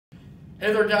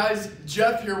Hey there guys,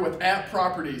 Jeff here with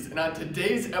 @Properties, and on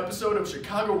today's episode of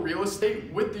Chicago Real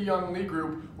Estate with the Young Lee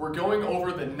Group, we're going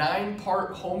over the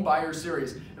 9-part home buyer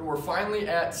series, and we're finally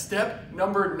at step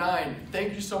number 9.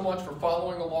 Thank you so much for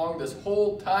following along this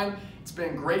whole time. It's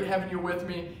been great having you with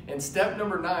me, and step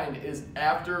number 9 is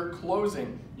after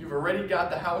closing. You've already got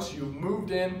the house, you've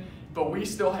moved in, but we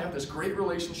still have this great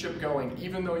relationship going.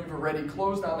 Even though you've already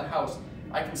closed on the house,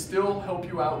 I can still help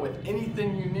you out with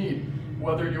anything you need.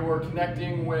 Whether you're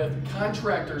connecting with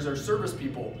contractors or service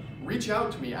people, reach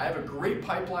out to me. I have a great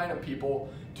pipeline of people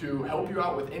to help you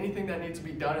out with anything that needs to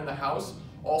be done in the house.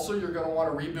 Also, you're going to want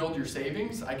to rebuild your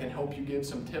savings. I can help you give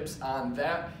some tips on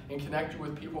that and connect you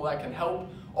with people that can help.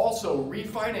 Also,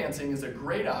 refinancing is a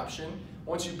great option.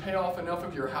 Once you pay off enough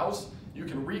of your house, you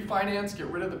can refinance,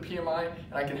 get rid of the PMI,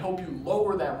 and I can help you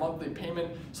lower that monthly payment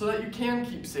so that you can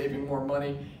keep saving more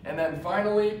money. And then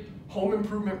finally, home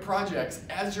improvement projects.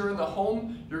 As you're in the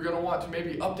home, you're going to want to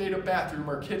maybe update a bathroom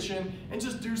or kitchen and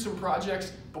just do some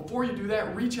projects. Before you do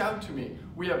that, reach out to me.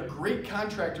 We have great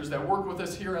contractors that work with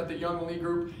us here at the Young Lee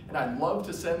Group, and I'd love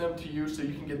to send them to you so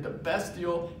you can get the best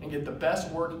deal and get the best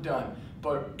work done.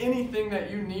 But anything that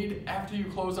you need after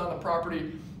you close on the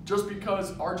property, just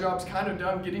because our job's kind of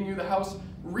done getting you the house,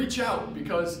 reach out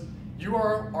because you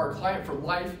are our client for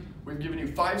life. We've given you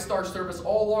 5-star service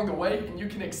all along the way, and you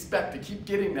can expect to keep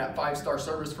getting that 5-star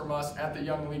service from us at the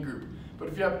Young Lee Group. But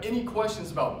if you have any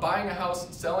questions about buying a house,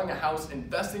 selling a house,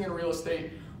 investing in real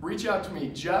estate, reach out to me,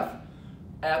 Jeff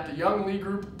at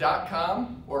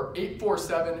theyoungleegroup.com or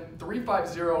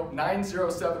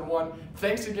 847-350-9071.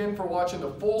 Thanks again for watching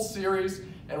the full series,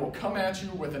 and we'll come at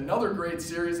you with another great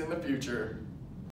series in the future.